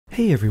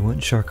Hey everyone,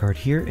 Sharkart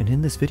here, and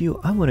in this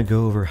video I want to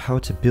go over how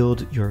to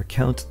build your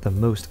account the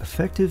most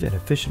effective and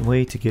efficient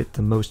way to get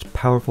the most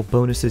powerful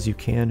bonuses you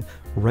can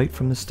right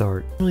from the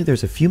start. Only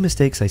there's a few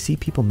mistakes I see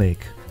people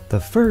make. The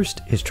first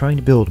is trying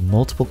to build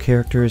multiple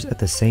characters at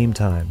the same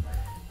time.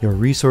 Your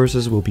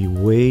resources will be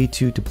way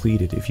too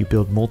depleted if you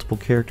build multiple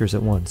characters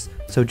at once,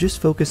 so just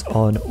focus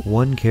on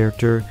one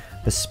character,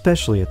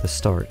 especially at the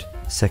start.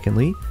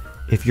 Secondly,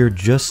 if you're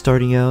just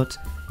starting out,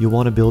 you'll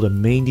want to build a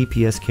main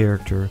DPS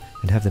character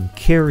and have them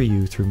carry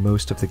you through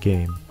most of the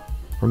game.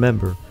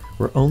 Remember,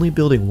 we're only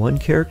building one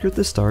character at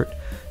the start,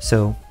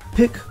 so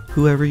pick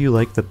whoever you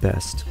like the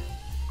best.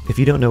 If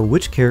you don't know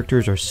which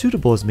characters are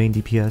suitable as main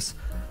DPS,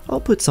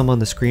 I'll put some on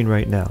the screen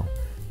right now.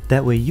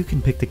 That way you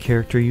can pick the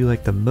character you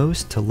like the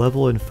most to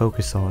level and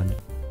focus on.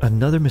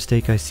 Another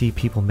mistake I see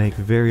people make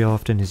very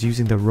often is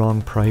using the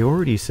wrong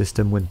priority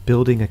system when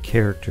building a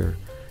character.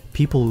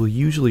 People will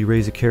usually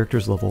raise a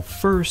character's level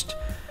first,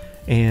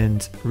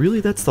 and really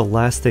that's the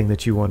last thing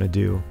that you want to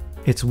do.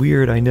 It's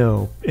weird, I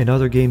know. In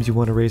other games you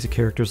want to raise a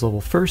character's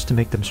level first to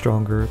make them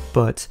stronger,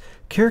 but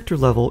character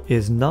level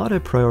is not a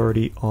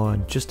priority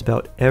on just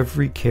about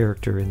every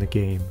character in the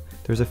game.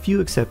 There's a few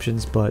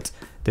exceptions, but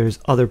there's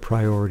other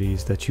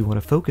priorities that you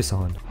want to focus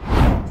on.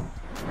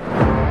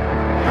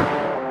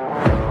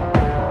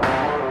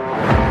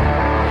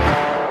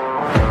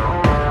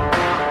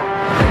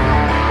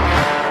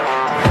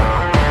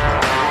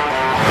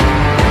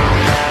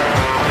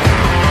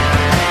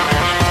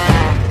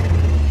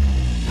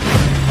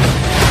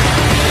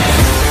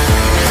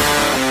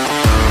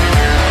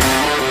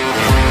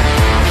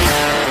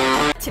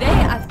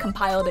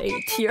 Compiled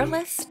a tier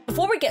list.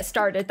 Before we get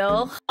started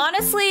though,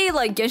 honestly,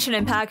 like Genshin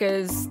Impact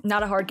is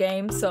not a hard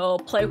game, so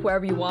play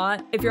whoever you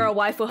want. If you're a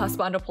waifu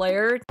husbando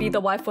player, be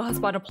the waifu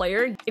husbando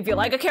player. If you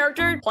like a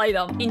character, play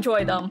them,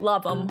 enjoy them,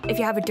 love them. If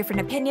you have a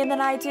different opinion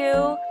than I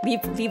do,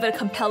 leave a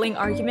compelling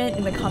argument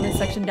in the comment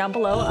section down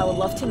below. I would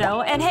love to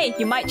know. And hey,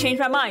 you might change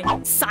my mind.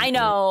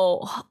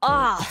 Cyno.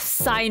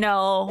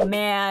 Cyno,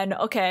 man.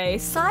 Okay,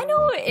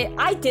 Cyno,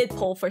 I did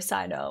pull for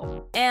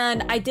Cyno.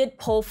 And I did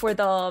pull for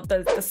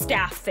the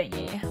staff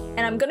thingy.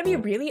 And I'm gonna be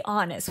really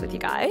honest with you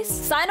guys.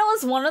 Cyno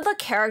is one of the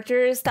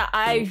characters that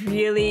I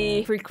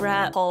really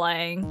regret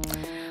pulling.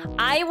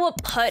 I will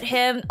put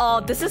him... Oh,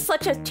 this is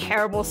such a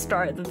terrible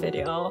start of the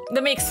video.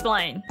 Let me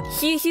explain.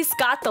 He's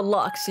got the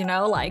looks, you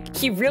know? Like,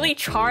 he really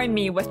charmed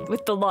me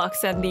with the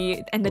looks and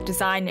the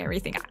design and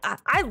everything.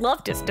 I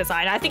loved his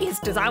design. I think his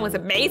design was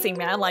amazing,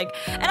 man. Like,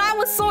 and I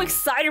was so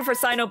excited for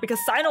Cyno because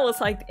Cyno was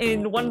like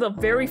in one of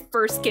the very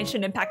first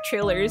Genshin Impact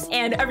trailers,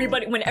 and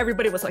when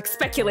everybody was like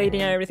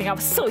speculating and everything, I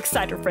was so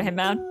excited for him,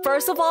 man.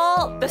 First of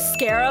all, the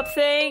Scarab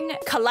thing.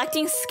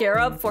 Collecting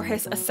Scarab for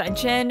his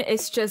ascension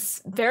is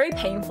just very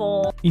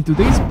painful. In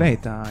today's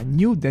beta, a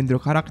new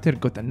Dendro character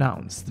got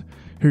announced.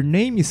 Her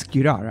name is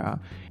Kirara,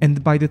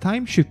 and by the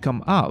time she'll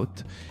come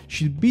out,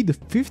 she'll be the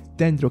 5th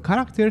Dendro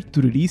character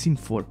to release in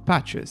 4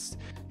 patches.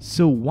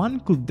 So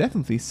one could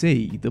definitely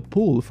say the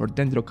pool for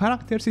Dendro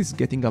characters is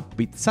getting a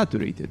bit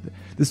saturated,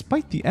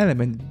 despite the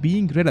element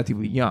being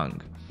relatively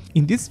young.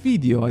 In this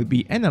video, I'll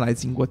be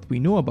analyzing what we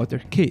know about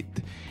her kit,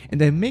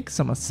 and I'll make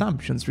some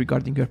assumptions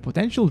regarding her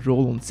potential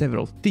role on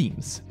several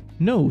themes.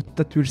 Note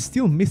that we're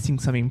still missing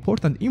some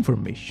important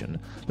information,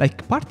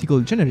 like particle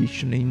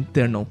generation and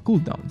internal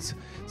cooldowns,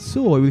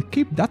 so I will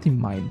keep that in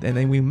mind and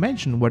I will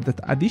mention where that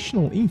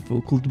additional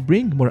info could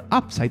bring more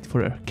upside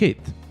for her kit.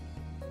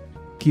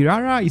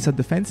 Kirara is a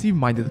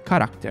defensive-minded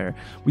character,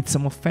 with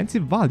some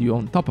offensive value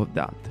on top of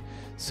that,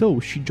 so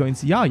she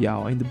joins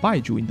Yaoyao and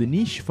Baiju in the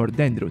niche for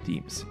Dendro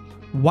teams.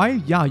 While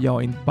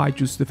Yaoyao and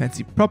Baiju's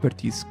defensive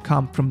properties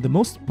come from the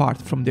most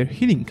part from their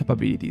healing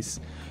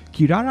capabilities,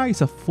 Kirara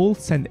is a full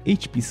send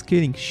HP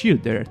scaling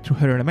shielder through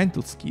her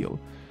elemental skill.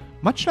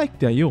 Much like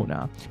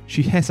Diona,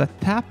 she has a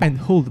tap and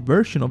hold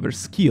version of her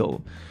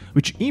skill,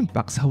 which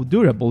impacts how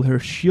durable her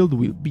shield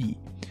will be.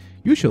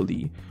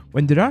 Usually,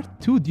 when there are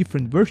 2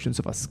 different versions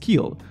of a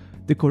skill,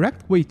 the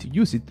correct way to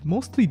use it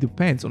mostly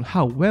depends on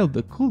how well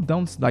the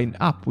cooldowns line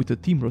up with the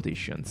team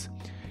rotations.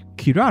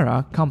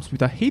 Kirara comes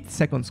with a 8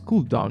 seconds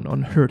cooldown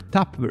on her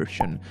tap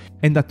version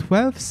and a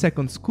 12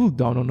 seconds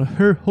cooldown on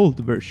her hold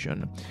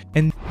version.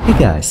 And hey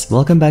guys,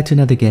 welcome back to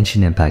another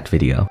Genshin Impact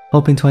video.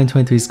 Hoping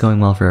 2023 is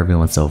going well for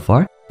everyone so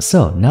far.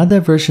 So now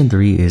that version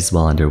 3 is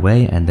well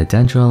underway and the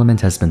Dendro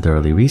element has been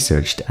thoroughly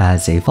researched,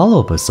 as a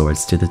follow-up of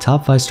sorts to the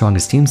top 5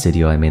 strongest teams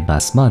video I made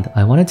last month,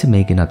 I wanted to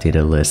make an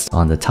updated list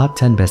on the top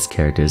 10 best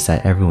characters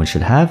that everyone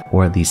should have,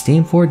 or at least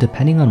aim for,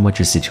 depending on what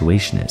your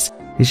situation is.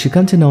 It should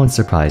come to no one's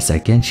surprise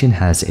that Genshin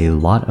has a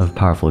lot of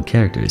powerful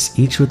characters,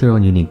 each with their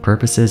own unique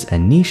purposes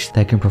and niche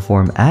that can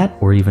perform at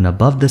or even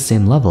above the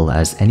same level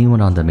as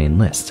anyone on the main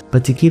list.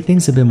 But to keep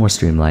things a bit more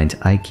streamlined,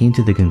 I came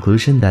to the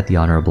conclusion that the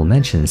honorable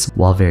mentions,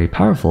 while very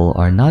powerful,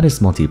 are not as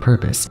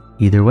multi-purpose.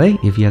 Either way,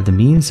 if you have the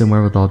means and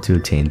wherewithal to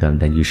attain them,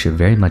 then you should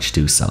very much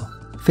do so.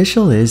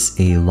 Fischl is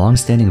a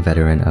long-standing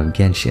veteran of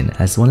Genshin.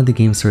 As one of the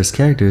game's first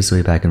characters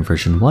way back in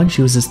version 1,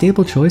 she was a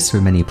stable choice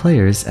for many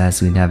players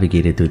as we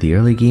navigated through the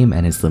early game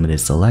and its limited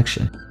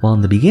selection. While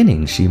in the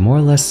beginning, she more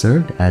or less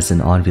served as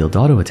an on-field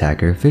auto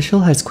attacker,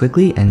 Fischl has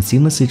quickly and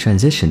seamlessly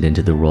transitioned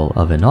into the role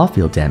of an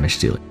off-field damage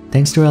dealer.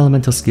 Thanks to her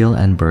elemental skill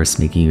and burst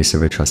making use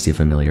of her trusty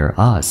familiar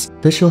Oz,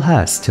 Fischl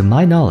has, to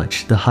my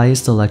knowledge, the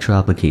highest electro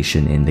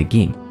application in the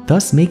game,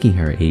 thus making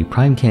her a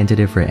prime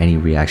candidate for any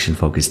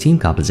reaction-focused team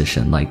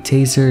composition like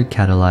Taser,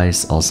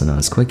 Catalyze, also known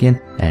as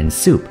Quicken, and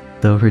Soup,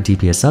 though her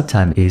DPS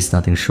uptime is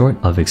nothing short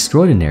of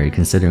extraordinary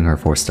considering her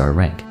 4-star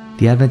rank.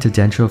 The advent of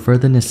Dendro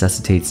further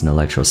necessitates an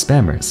electro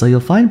spammer, so you'll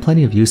find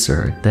plenty of use for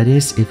her, that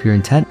is, if you're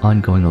intent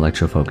on going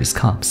electro-focused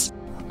comps.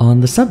 On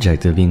the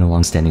subject of being a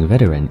long-standing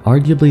veteran,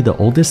 arguably the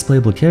oldest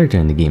playable character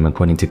in the game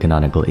according to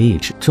canonical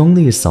age,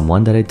 Zhongli is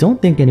someone that I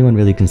don't think anyone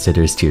really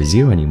considers tier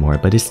 0 anymore,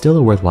 but is still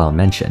a worthwhile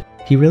mention.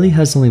 He really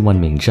has only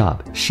one main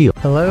job, shield.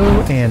 Hello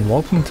and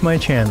welcome to my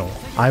channel,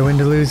 I Win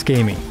to Lose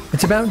Gaming.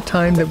 It's about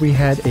time that we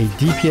had a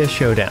DPS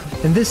showdown,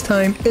 and this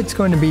time it's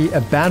going to be a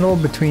battle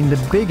between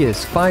the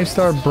biggest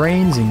 5-star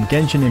brains in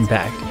Genshin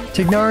Impact,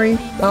 Tighnari,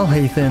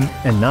 Alhaitham,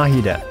 and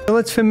Nahida. So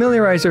let's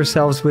familiarize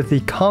ourselves with the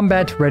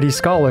combat-ready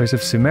scholars of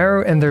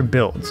Sumeru and their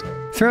builds.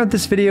 Throughout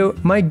this video,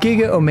 my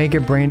Giga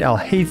Omega brained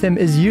Alhaitham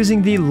is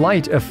using the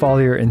Light of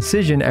Foliar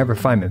Incision at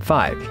Refinement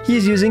 5. He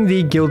is using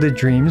the Gilded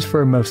Dreams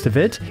for most of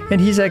it, and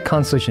he's at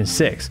Constellation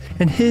 6,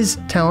 and his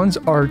talents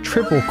are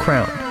triple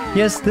crowned.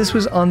 Yes, this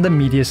was on the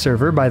media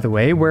server, by the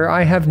way, where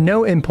I have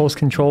no impulse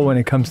control when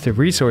it comes to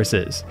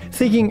resources.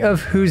 Thinking of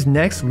who's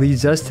next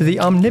leads us to the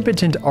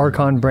omnipotent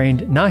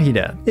Archon-brained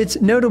Nahida. It's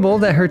notable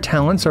that her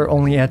talents are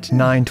only at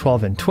 9,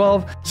 12, and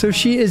 12, so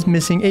she is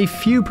missing a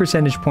few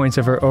percentage points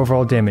of her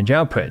overall damage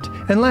output.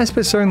 And last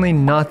but certainly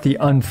not the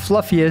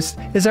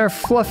unfluffiest is our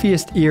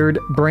fluffiest eared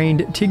brained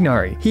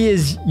Tighnari. He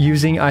is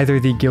using either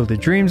the Gilded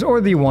Dreams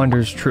or the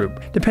Wanderer's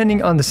Troop,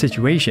 depending on the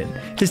situation.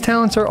 His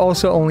talents are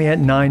also only at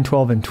 9,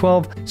 12, and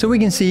 12, so we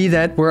can see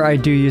that where I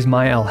do use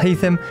my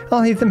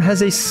Alhaitham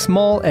has a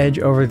small edge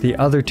over the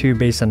other two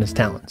based on his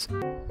talents.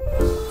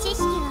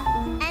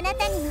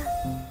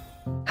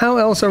 How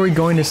else are we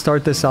going to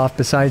start this off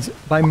besides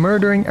by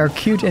murdering our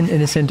cute and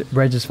innocent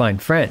Regisvine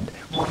friend?